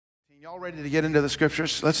Y'all ready to get into the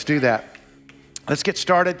scriptures? Let's do that. Let's get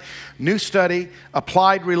started. New study,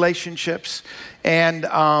 applied relationships, and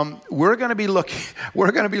we're going to be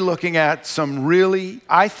looking at some really,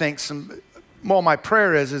 I think, my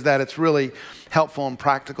prayer is that it's really helpful and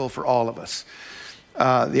practical for all of us.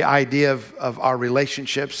 The idea of our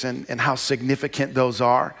relationships and how significant those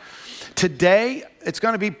are. Today, it's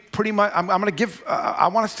going to be pretty much, I'm going to give, I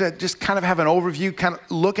want us to just kind of have an overview, kind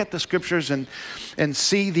of look at the scriptures and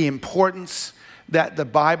see the importance that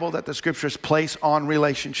the scriptures place on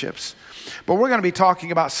relationships. But we're going to be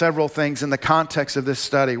talking about several things in the context of this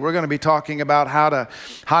study. We're going to be talking about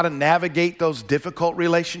how to navigate those difficult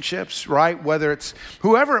relationships, right? Whether it's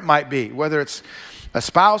whoever it might be, whether it's a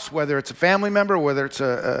spouse, whether it's a family member, whether it's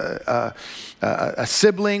a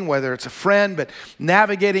sibling, whether it's a friend, but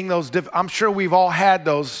navigating those, I'm sure we've all had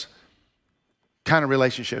those kind of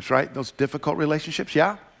relationships, right? Those difficult relationships,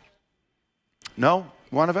 yeah? No?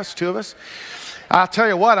 One of us? Two of us? I'll tell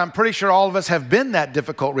you what, I'm pretty sure all of us have been that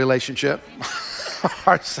difficult relationship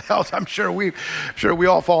ourselves. I'm sure we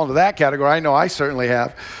all fall into that category. I know I certainly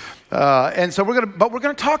have. And so we're going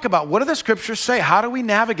to talk about what do the scriptures say? How do we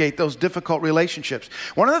navigate those difficult relationships?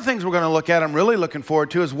 One of the things we're going to look at, I'm really looking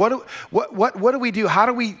forward to, is what do we do? How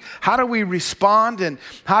do we respond, and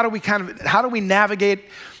how do we navigate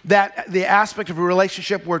the aspect of a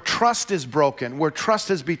relationship where trust is broken, where trust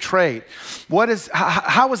is betrayed?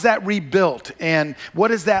 How is that rebuilt, and what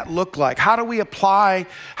does that look like? How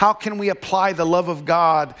can we apply the love of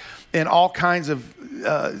God in all kinds of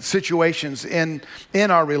situations in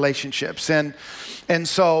our relationships, and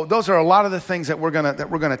so those are a lot of the things that we're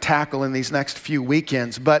gonna tackle in these next few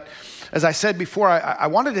weekends. But as I said before, I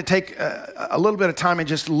wanted to take a little bit of time and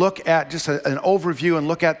just look at just an overview and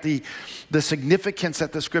look at the significance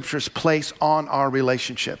that the scriptures place on our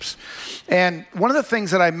relationships. And one of the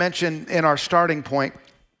things that I mentioned in our starting point,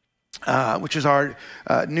 which is our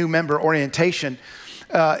new member orientation,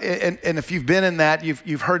 and if you've been in that,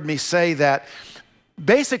 you've heard me say that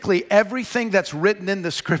basically everything that's written in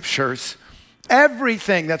the scriptures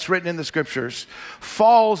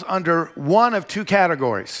falls under one of two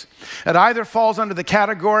categories. It either falls under the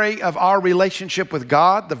category of our relationship with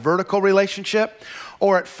God, the vertical relationship,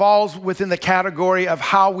 or it falls within the category of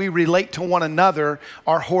how we relate to one another,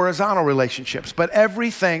 our horizontal relationships. But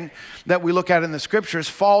everything that we look at in the scriptures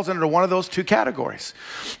falls under one of those two categories.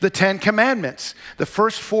 The 10 Commandments. The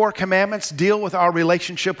first 4 commandments deal with our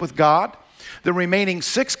relationship with God. The remaining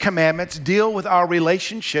 6 commandments deal with our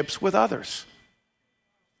relationships with others.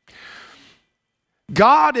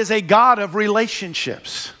 God is a God of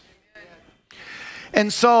relationships.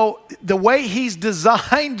 And so the way He's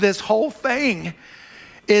designed this whole thing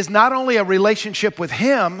is not only a relationship with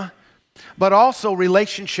Him, but also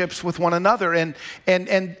relationships with one another, and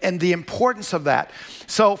the importance of that.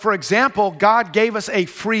 So, for example, God gave us a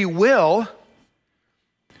free will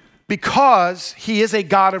because He is a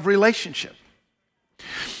God of relationship.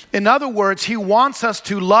 In other words, He wants us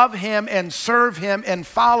to love Him and serve Him and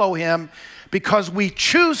follow Him because we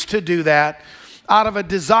choose to do that out of a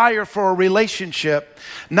desire for a relationship,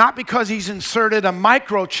 not because He's inserted a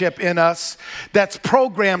microchip in us that's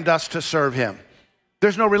programmed us to serve Him.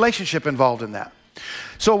 There's no relationship involved in that.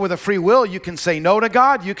 So with a free will, you can say no to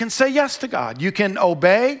God, you can say yes to God. You can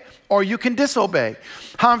obey or you can disobey.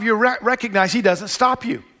 How many of you recognize He doesn't stop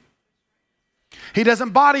you? He doesn't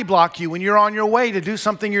body block you when you're on your way to do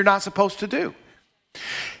something you're not supposed to do.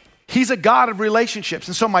 He's a God of relationships.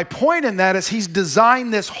 And so my point in that is He's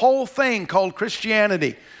designed this whole thing called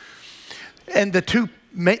Christianity. And the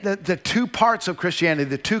two parts of Christianity,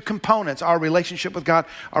 the two components, our relationship with God,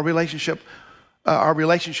 our relationships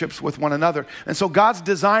with one another. And so God's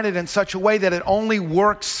designed it in such a way that it only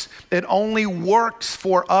works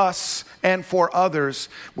for us and for others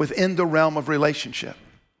within the realm of relationship.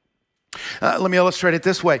 Let me illustrate it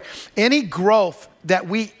this way. Any growth that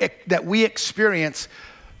we experience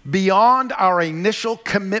beyond our initial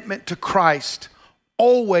commitment to Christ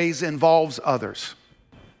always involves others.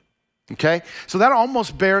 Okay? So that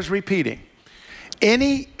almost bears repeating.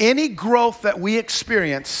 Any growth that we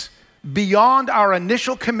experience beyond our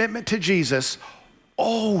initial commitment to Jesus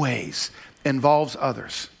always involves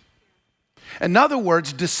others. In other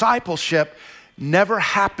words, discipleship never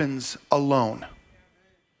happens alone.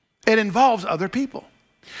 It involves other people.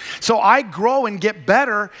 So I grow and get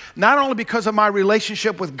better, not only because of my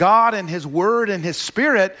relationship with God and His Word and His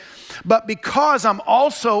Spirit, but because I'm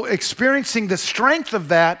also experiencing the strength of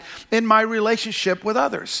that in my relationship with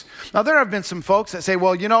others. Now, there have been some folks that say,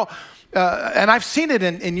 well, and I've seen it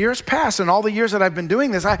in years past, in all the years that I've been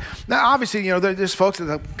doing this. Now, obviously, there's folks that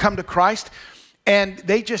have come to Christ, and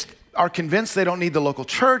they just are convinced they don't need the local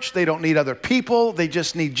church, they don't need other people, they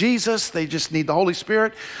just need Jesus, they just need the Holy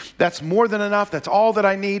Spirit. That's more than enough, that's all that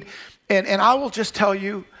I need. And I will just tell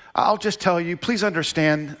you, please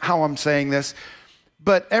understand how I'm saying this,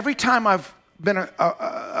 but every time I've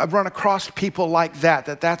run across people like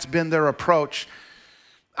that's been their approach,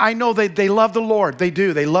 I know they love the Lord, they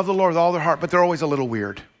do, they love the Lord with all their heart, but they're always a little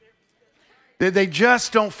weird. They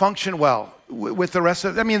just don't function well with the rest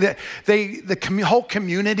of, I mean, the whole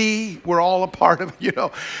community, we're all a part of, you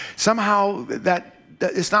know, somehow that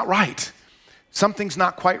it's not right. Something's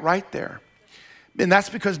not quite right there. And that's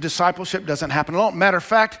because discipleship doesn't happen alone. Matter of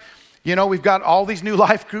fact, you know, we've got all these new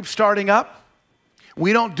life groups starting up.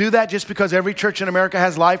 We don't do that just because every church in America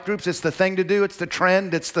has life groups. It's the thing to do. It's the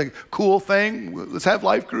trend. It's the cool thing. Let's have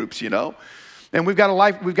life groups, you know. And we've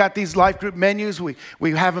got these life group menus. We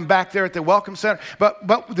have them back there at the Welcome Center.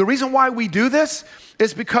 But the reason why we do this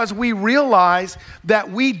is because we realize that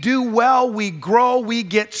we do well, we grow, we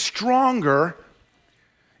get stronger,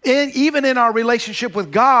 even in our relationship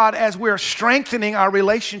with God, as we're strengthening our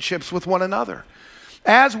relationships with one another.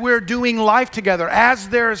 As we're doing life together, as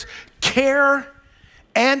there's care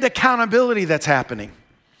and accountability that's happening.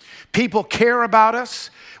 People care about us.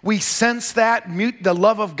 We sense that, the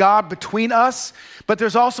love of God between us, but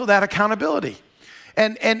there's also that accountability.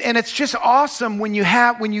 And it's just awesome when you're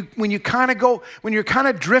kind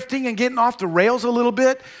of drifting and getting off the rails a little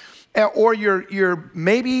bit, or you're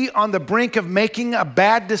maybe on the brink of making a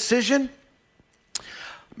bad decision.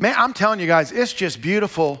 Man, I'm telling you guys, it's just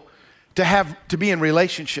beautiful to be in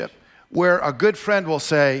relationship where a good friend will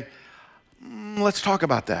say, let's talk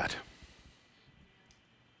about that.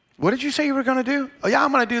 What did you say you were going to do? Oh, yeah,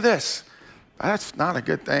 I'm going to do this. That's not a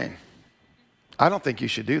good thing. I don't think you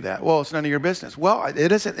should do that. Well, it's none of your business. Well,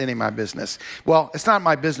 it isn't any of my business. Well, it's not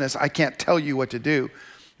my business. I can't tell you what to do,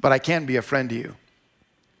 but I can be a friend to you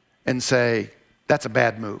and say, that's a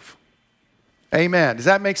bad move. Amen. Does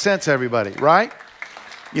that make sense, everybody? Right?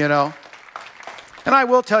 You know? And I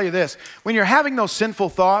will tell you this, when you're having those sinful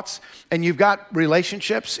thoughts and you've got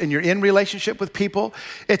relationships and you're in relationship with people,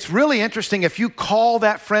 it's really interesting if you call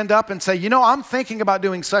that friend up and say, you know, I'm thinking about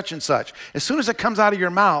doing such and such. As soon as it comes out of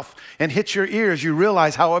your mouth and hits your ears, you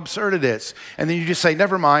realize how absurd it is. And then you just say,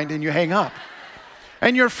 never mind, and you hang up.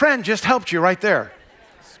 And your friend just helped you right there.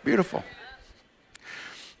 It's beautiful.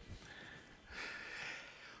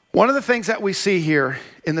 One of the things that we see here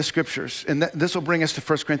in the scriptures, and this will bring us to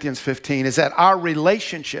 1 Corinthians 15, is that our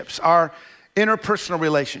relationships, our interpersonal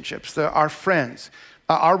relationships, our friends,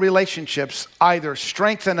 our relationships either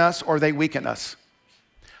strengthen us or they weaken us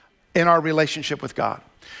in our relationship with God.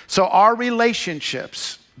 So our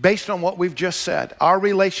relationships, based on what we've just said, our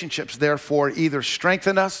relationships therefore either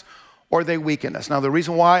strengthen us or they weaken us. Now the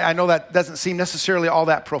reason why, I know that doesn't seem necessarily all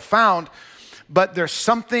that profound, but there's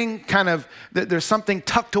something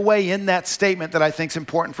tucked away in that statement that I think is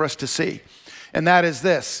important for us to see. And that is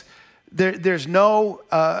this, there's no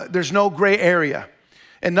gray area.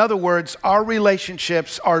 In other words, our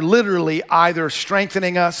relationships are literally either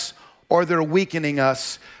strengthening us or they're weakening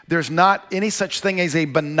us. There's not any such thing as a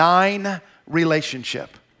benign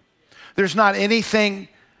relationship. There's not anything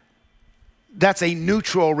that's a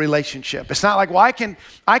neutral relationship. It's not like, well,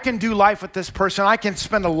 I can do life with this person. I can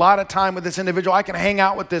spend a lot of time with this individual. I can hang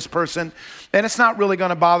out with this person, and it's not really going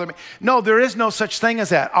to bother me. No, there is no such thing as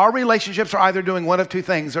that. Our relationships are either doing one of two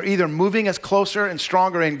things. They're either moving us closer and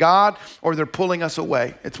stronger in God, or they're pulling us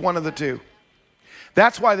away. It's one of the two.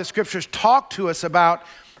 That's why the scriptures talk to us about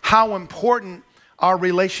how important our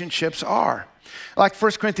relationships are. Like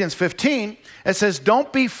 1 Corinthians 15, it says,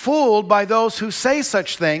 don't be fooled by those who say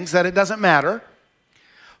such things that it doesn't matter,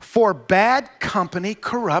 for bad company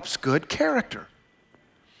corrupts good character.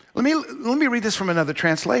 Let me read this from another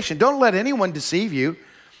translation. Don't let anyone deceive you.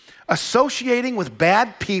 Associating with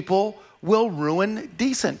bad people will ruin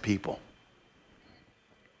decent people.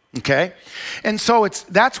 Okay? And so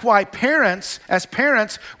that's why as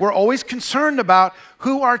parents, we're always concerned about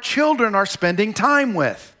who our children are spending time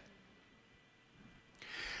with.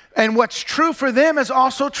 And what's true for them is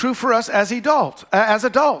also true for us as adults.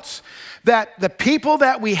 That the people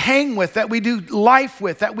that we hang with, that we do life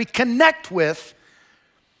with, that we connect with,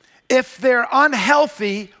 if they're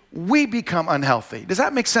unhealthy, we become unhealthy. Does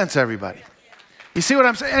that make sense, everybody? You see what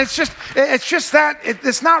I'm saying? And it's just that,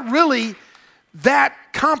 it's not really that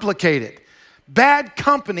complicated. Bad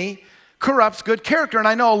company corrupts good character. And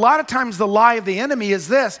I know a lot of times the lie of the enemy is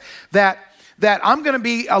this, that I'm going to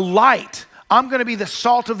be a light. I'm going to be the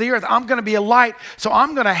salt of the earth. I'm going to be a light. So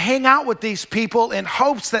I'm going to hang out with these people in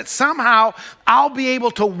hopes that somehow I'll be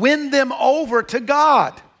able to win them over to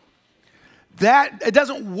God. That it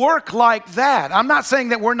doesn't work like that. I'm not saying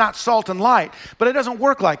that we're not salt and light, but it doesn't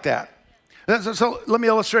work like that. So let me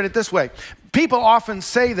illustrate it this way. People often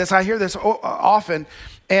say this, I hear this often,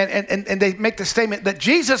 and they make the statement that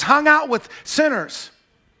Jesus hung out with sinners.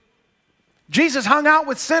 Jesus hung out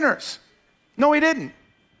with sinners. No, he didn't.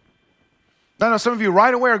 I know some of you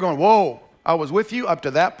right away are going, whoa, I was with you up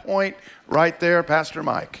to that point right there, Pastor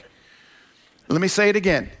Mike. Let me say it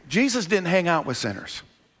again. Jesus didn't hang out with sinners.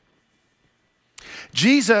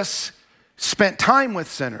 Jesus spent time with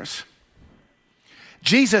sinners.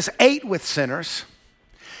 Jesus ate with sinners.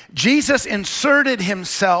 Jesus inserted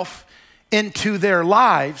himself into their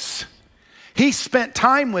lives. He spent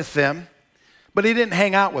time with them, but he didn't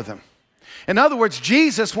hang out with them. In other words,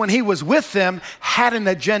 Jesus, when he was with them, had an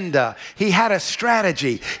agenda. He had a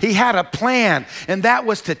strategy. He had a plan, and that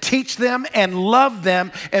was to teach them and love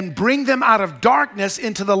them and bring them out of darkness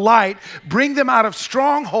into the light, bring them out of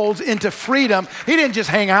strongholds into freedom. He didn't just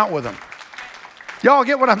hang out with them. Y'all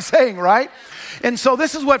get what I'm saying, right? And so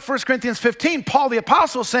this is what 1 Corinthians 15, Paul the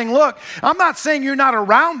Apostle is saying, look, I'm not saying you're not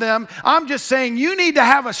around them. I'm just saying you need to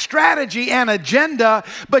have a strategy and agenda,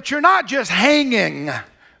 but you're not just hanging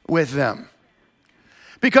with them.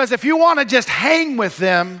 Because if you want to just hang with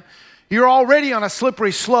them, you're already on a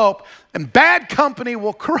slippery slope, and bad company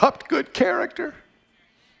will corrupt good character.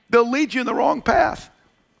 They'll lead you in the wrong path.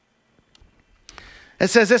 It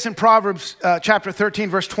says this in Proverbs chapter 13,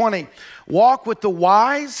 verse 20, walk with the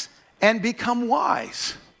wise and become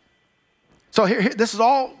wise. So here, this is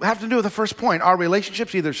all have to do with the first point. Our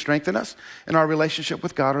relationships either strengthen us in our relationship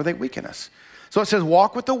with God or they weaken us. So it says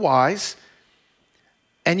walk with the wise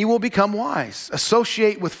and you will become wise.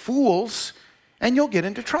 Associate with fools and you'll get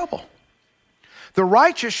into trouble. The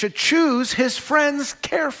righteous should choose his friends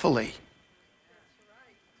carefully.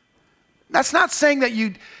 That's not saying that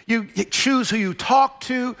you choose who you talk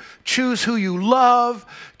to, choose who you love,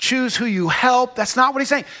 choose who you help. That's not what he's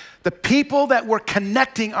saying. The people that we're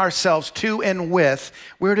connecting ourselves to and with,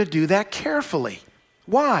 we're to do that carefully.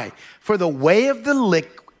 Why? For the way of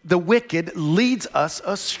the wicked leads us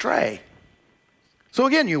astray. So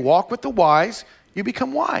again, you walk with the wise, you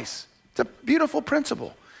become wise. It's a beautiful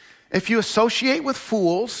principle. If you associate with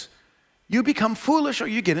fools, you become foolish or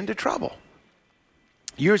you get into trouble.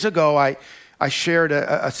 Years ago, I shared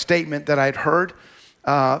a statement that I'd heard.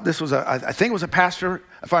 This was I think it was a pastor,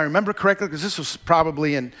 if I remember correctly, because this was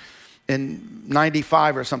probably in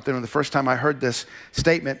 95 or something, when the first time I heard this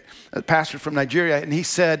statement, a pastor from Nigeria, and he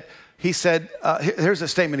said, here's a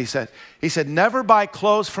statement he said, never buy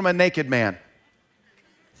clothes from a naked man.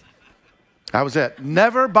 That was it.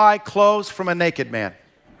 Never buy clothes from a naked man.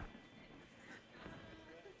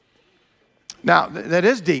 Now, that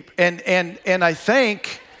is deep. And I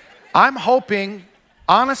think, I'm hoping,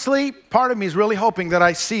 honestly, part of me is really hoping that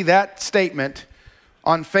I see that statement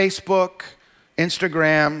on Facebook,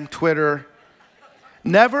 Instagram, Twitter.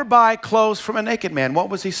 Never buy clothes from a naked man. What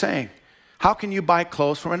was he saying? How can you buy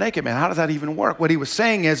clothes from a naked man? How does that even work? What he was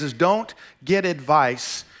saying is don't get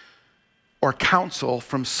advice or counsel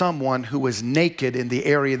from someone who is naked in the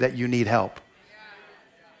area that you need help.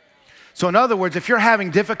 So in other words, if you're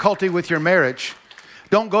having difficulty with your marriage,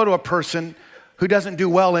 don't go to a person who doesn't do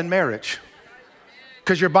well in marriage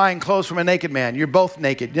because you're buying clothes from a naked man. You're both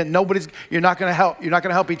naked. You're not going to help. You're not going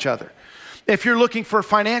to help each other. If you're looking for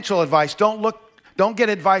financial advice, don't get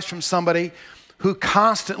advice from somebody who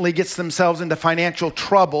constantly gets themselves into financial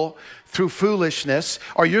trouble through foolishness,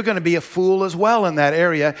 or you're going to be a fool as well in that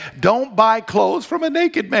area. Don't buy clothes from a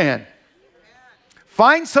naked man.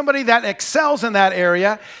 Find somebody that excels in that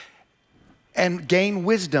area and gain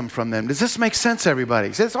wisdom from them. Does this make sense, everybody?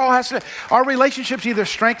 This all has to, our relationships either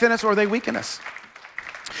strengthen us or they weaken us.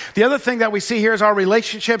 The other thing that we see here is our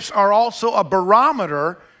relationships are also a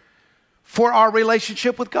barometer for our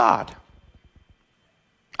relationship with God.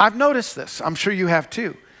 I've noticed this, I'm sure you have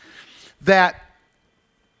too, that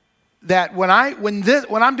when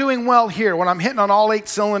I'm doing well here, when I'm hitting on all 8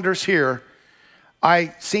 cylinders here,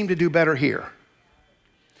 I seem to do better here.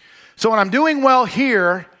 So when I'm doing well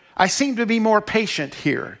here, I seem to be more patient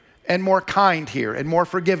here, and more kind here, and more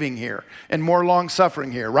forgiving here, and more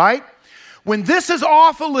long-suffering here, right? When this is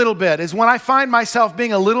off a little bit is when I find myself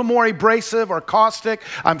being a little more abrasive or caustic.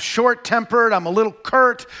 I'm short-tempered. I'm a little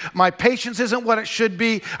curt. My patience isn't what it should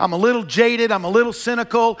be. I'm a little jaded. I'm a little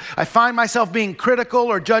cynical. I find myself being critical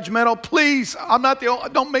or judgmental. Please, I'm not the only,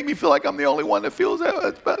 don't make me feel like I'm the only one that feels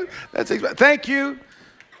that. Thank you.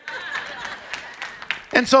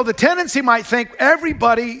 And so the tendency might think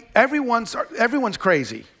everyone's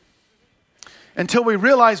crazy until we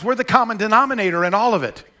realize we're the common denominator in all of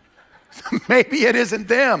it. Maybe it isn't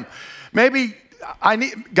them. Maybe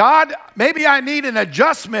God, maybe I need an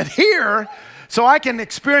adjustment here so I can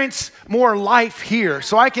experience more life here,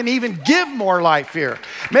 so I can even give more life here.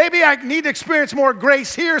 Maybe I need to experience more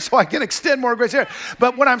grace here so I can extend more grace here.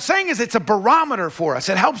 But what I'm saying is it's a barometer for us.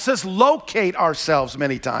 It helps us locate ourselves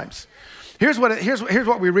many times. Here's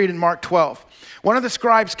what we read in Mark 12. One of the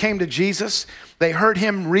scribes came to Jesus. They heard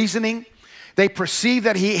him reasoning. They perceived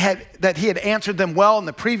that he had answered them well in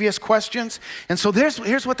the previous questions. And so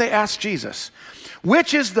here's what they asked Jesus.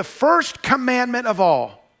 Which is the first commandment of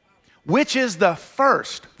all? Which is the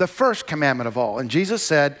first commandment of all? And Jesus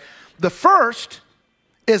said, the first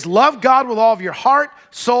is love God with all of your heart,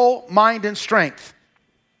 soul, mind, and strength.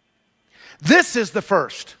 This is the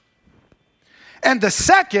first. And the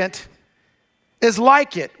second is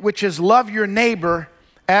like it, which is love your neighbor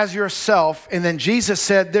as yourself. And then Jesus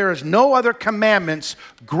said, there is no other commandments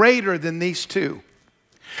greater than these two.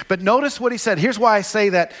 But notice what he said. Here's why I say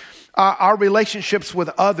that our relationships with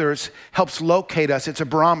others helps locate us. It's a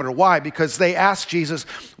barometer. Why? Because they asked Jesus,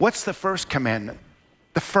 what's the first commandment?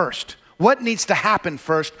 The first. What needs to happen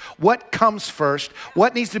first? What comes first?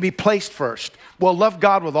 What needs to be placed first? Well, love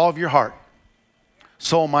God with all of your heart,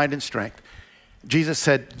 soul, mind, and strength. Jesus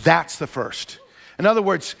said, that's the first. In other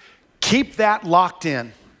words, keep that locked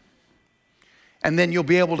in, and then you'll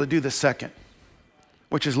be able to do the second,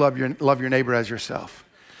 which is love your neighbor as yourself.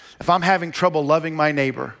 If I'm having trouble loving my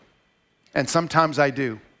neighbor, and sometimes I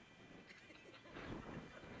do.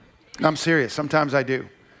 I'm serious, sometimes I do.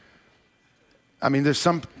 I mean, there's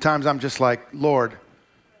sometimes I'm just like, Lord,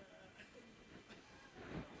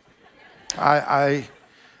 I'm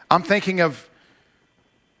thinking of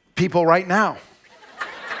people right now.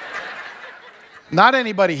 Not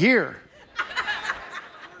anybody here.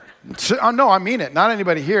 No, I mean it. Not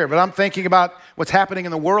anybody here, but I'm thinking about what's happening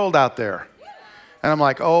in the world out there. And I'm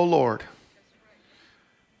like, oh, Lord.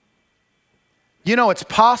 You know, it's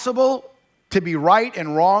possible to be right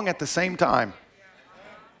and wrong at the same time.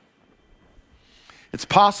 It's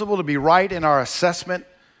possible to be right in our assessment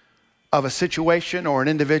of a situation or an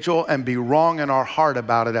individual and be wrong in our heart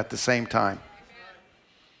about it at the same time.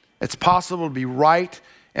 It's possible to be right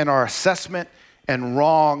in our assessment and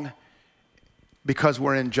wrong because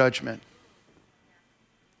we're in judgment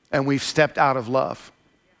and we've stepped out of love,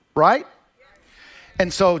 right?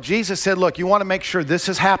 And so Jesus said, look, you want to make sure this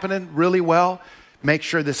is happening really well? Make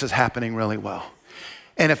sure this is happening really well.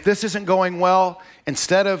 And if this isn't going well,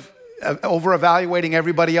 instead of over-evaluating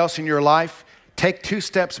everybody else in your life, take 2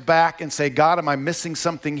 steps back and say, God, am I missing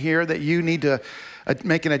something here that you need to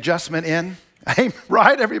make an adjustment in?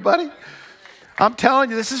 Right, everybody? I'm telling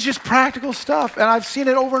you, this is just practical stuff, and I've seen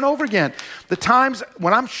it over and over again. The times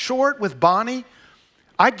when I'm short with Bonnie,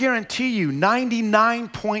 I guarantee you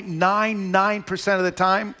 99.99% of the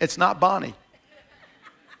time, it's not Bonnie.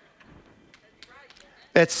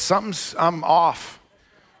 It's something, I'm off,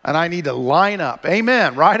 and I need to line up.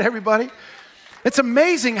 Amen, right, everybody? It's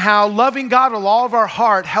amazing how loving God with all of our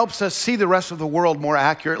heart helps us see the rest of the world more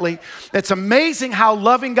accurately. It's amazing how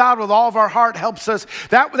loving God with all of our heart helps us.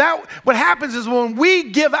 What happens is when we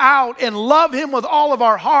give out and love Him with all of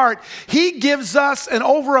our heart, He gives us an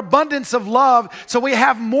overabundance of love so we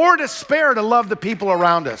have more to spare to love the people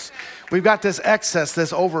around us. We've got this excess,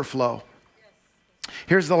 this overflow.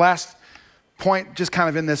 Here's the last point, just kind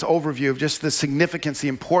of in this overview of just the significance, the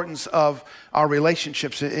importance of our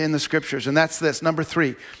relationships in the scriptures. And that's this, number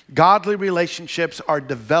 3, godly relationships are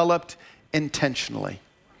developed intentionally,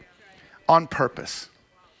 on purpose.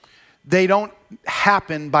 They don't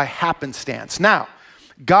happen by happenstance. Now,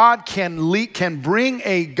 God can bring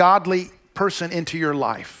a godly person into your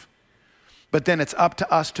life, but then it's up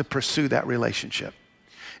to us to pursue that relationship.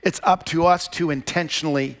 It's up to us to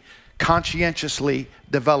intentionally, conscientiously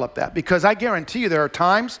develop that. Because I guarantee you there are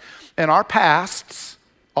times in our pasts,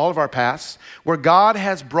 all of our pasts, where God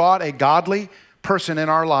has brought a godly person in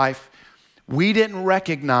our life. We didn't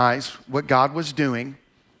recognize what God was doing.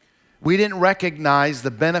 We didn't recognize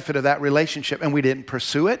the benefit of that relationship, and we didn't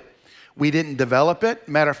pursue it. We didn't develop it.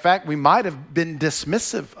 Matter of fact, we might have been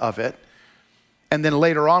dismissive of it. And then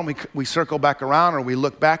later on, we circle back around, or we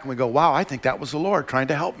look back and we go, wow, I think that was the Lord trying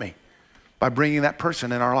to help me by bringing that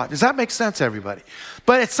person in our life. Does that make sense, everybody?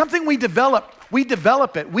 But it's something we develop. We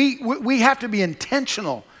develop it. We have to be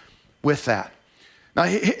intentional with that. Now,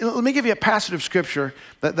 let me give you a passage of scripture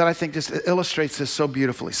that I think just illustrates this so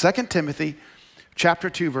beautifully. 2 Timothy chapter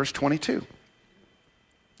 2, verse 22.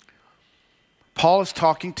 Paul is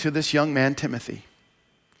talking to this young man, Timothy.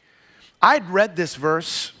 I'd read this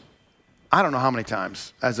verse, I don't know how many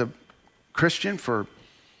times, as a Christian for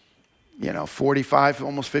 45,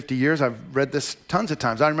 almost 50 years. I've read this tons of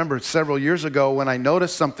times. I remember several years ago when I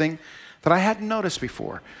noticed something that I hadn't noticed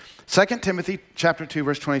before. 2 Timothy chapter 2,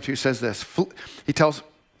 verse 22 says this. He tells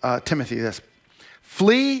Timothy this.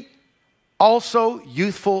 Flee also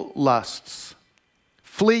youthful lusts.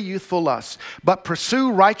 Flee youthful lusts. But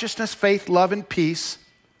pursue righteousness, faith, love, and peace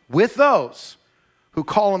with those who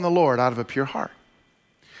call on the Lord out of a pure heart.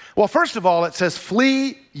 Well, first of all, it says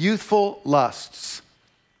flee youthful lusts.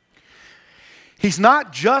 He's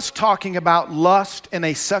not just talking about lust in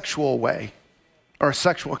a sexual way or a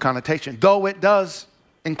sexual connotation, though it does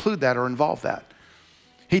include that or involve that.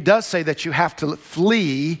 He does say that you have to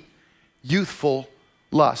flee youthful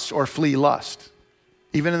lust or flee lust,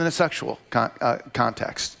 even in a sexual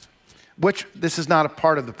context, which this is not a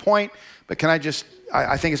part of the point, but can I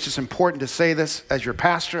think it's just important to say this as your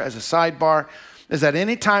pastor, as a sidebar, is that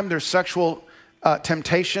anytime there's sexual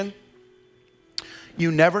temptation,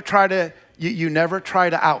 you never try to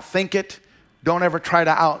outthink it. Don't ever try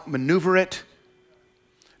to outmaneuver it.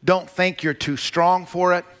 Don't think you're too strong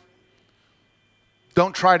for it.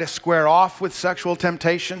 Don't try to square off with sexual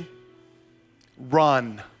temptation.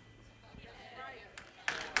 Run.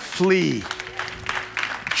 Flee.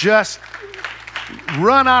 Just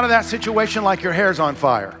run out of that situation like your hair's on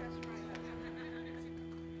fire.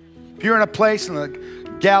 If you're in a place and the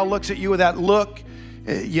gal looks at you with that look,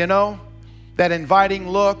 that inviting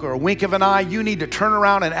look or a wink of an eye, you need to turn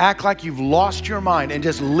around and act like you've lost your mind and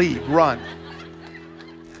just leave, run.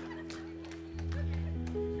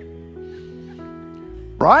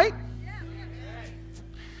 Right?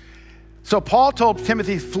 So Paul told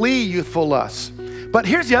Timothy, flee youthful lusts. But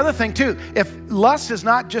here's the other thing too. If lust is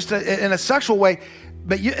not just in a sexual way,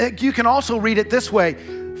 but you can also read it this way.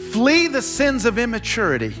 Flee the sins of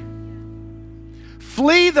immaturity.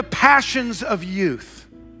 Flee the passions of youth.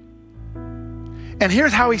 And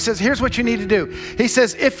here's how he says, here's what you need to do. He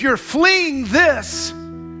says, if you're fleeing this,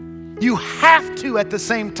 you have to at the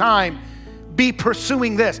same time be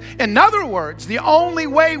pursuing this. In other words, the only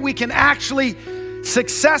way we can actually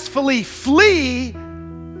successfully flee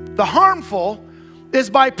the harmful is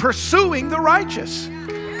by pursuing the righteous.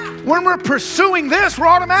 When we're pursuing this, we're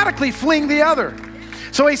automatically fleeing the other.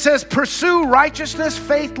 So he says, pursue righteousness,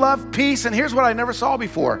 faith, love, peace. And here's what I never saw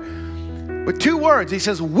before. With two words, he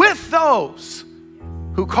says, with those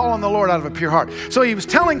who call on the Lord out of a pure heart. So he was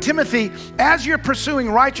telling Timothy, as you're pursuing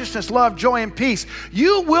righteousness, love, joy, and peace,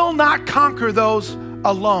 you will not conquer those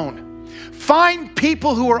alone. Find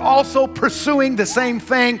people who are also pursuing the same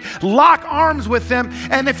thing. Lock arms with them.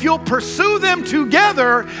 And if you'll pursue them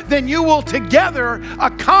together, then you will together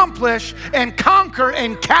accomplish and conquer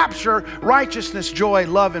and capture righteousness, joy,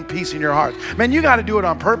 love, and peace in your heart. Man, you got to do it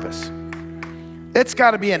on purpose. It's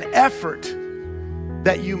got to be an effort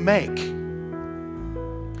that you make.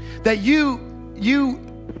 That you're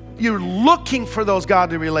looking for those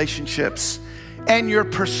godly relationships and you're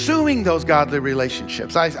pursuing those godly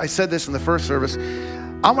relationships. I said this in the first service.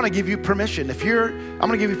 I want to give you permission. I'm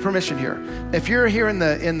going to give you permission here. If you're here in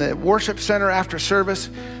the worship center after service,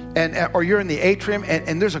 or you're in the atrium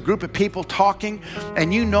and there's a group of people talking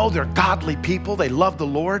and you know they're godly people, they love the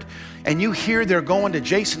Lord, and you hear they're going to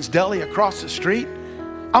Jason's Deli across the street,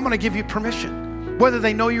 I'm going to give you permission, whether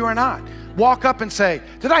they know you or not. Walk up and say,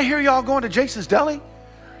 did I hear y'all going to Jason's Deli?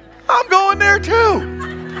 I'm going there too.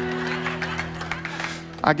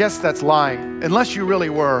 I guess that's lying, unless you really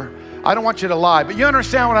were. I don't want you to lie, but you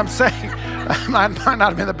understand what I'm saying. I might not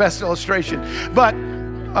have been the best illustration, but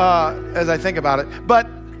as I think about it. But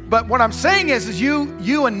what I'm saying is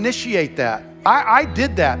you initiate that. I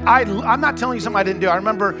did that. I'm not telling you something I didn't do. I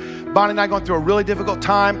remember Bonnie and I going through a really difficult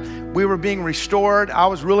time. We were being restored. I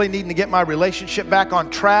was really needing to get my relationship back on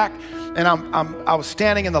track. And I was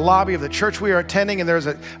standing in the lobby of the church we were attending, and there was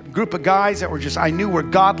a group of guys that I knew were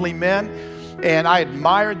godly men, and I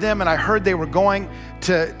admired them, and I heard they were going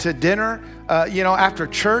to dinner, after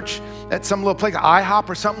church at some little place, IHOP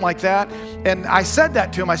or something like that. And I said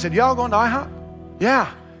that to them. I said, y'all going to IHOP?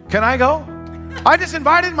 Yeah. Can I go? I just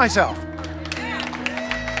invited myself.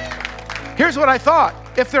 Here's what I thought.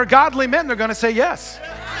 If they're godly men, they're going to say yes.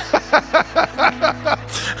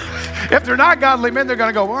 If they're not godly men, they're going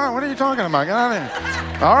to go, well, what are you talking about? Get out of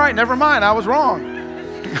here. All right, never mind. I was wrong.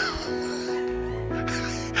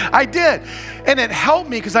 I did. And it helped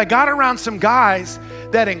me because I got around some guys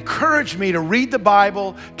that encouraged me to read the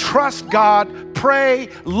Bible, trust God, pray,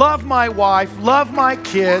 love my wife, love my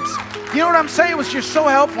kids. You know what I'm saying? It was just so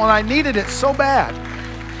helpful, and I needed it so bad.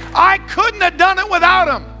 I couldn't have done it without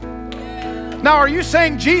him. Now, are you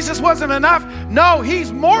saying Jesus wasn't enough? No,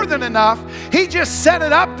 he's more than enough. He just set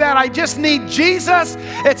it up that I just need Jesus.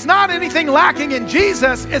 It's not anything lacking in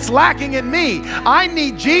Jesus, it's lacking in me. I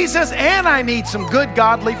need Jesus, and I need some good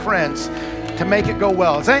godly friends. to make it go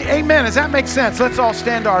well. Amen. Does that make sense? Let's all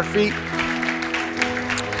stand to our feet.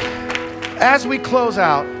 As we close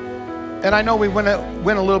out, and I know we went a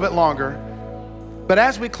little bit longer, but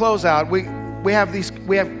as we close out, we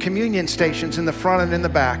have communion stations in the front and in the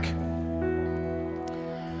back.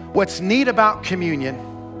 What's neat about communion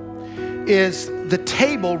is the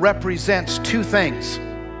table represents two things.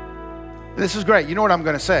 This is great. You know what I'm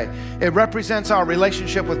going to say. It represents our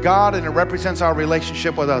relationship with God, and it represents our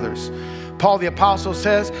relationship with others. Paul the Apostle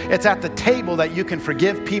says it's at the table that you can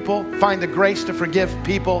forgive people, find the grace to forgive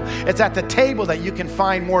people. It's at the table that you can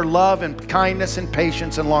find more love and kindness and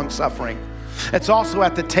patience and long-suffering. It's also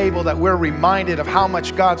at the table that we're reminded of how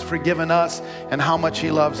much God's forgiven us and how much He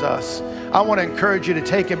loves us. I want to encourage you to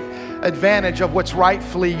take advantage of what's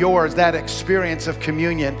rightfully yours, that experience of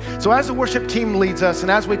communion. So as the worship team leads us, and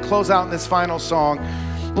as we close out in this final song,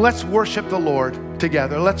 let's worship the Lord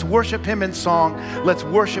together. Let's worship Him in song. Let's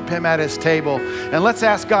worship Him at His table. And let's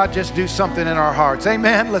ask God just do something in our hearts.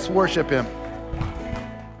 Amen. Let's worship Him.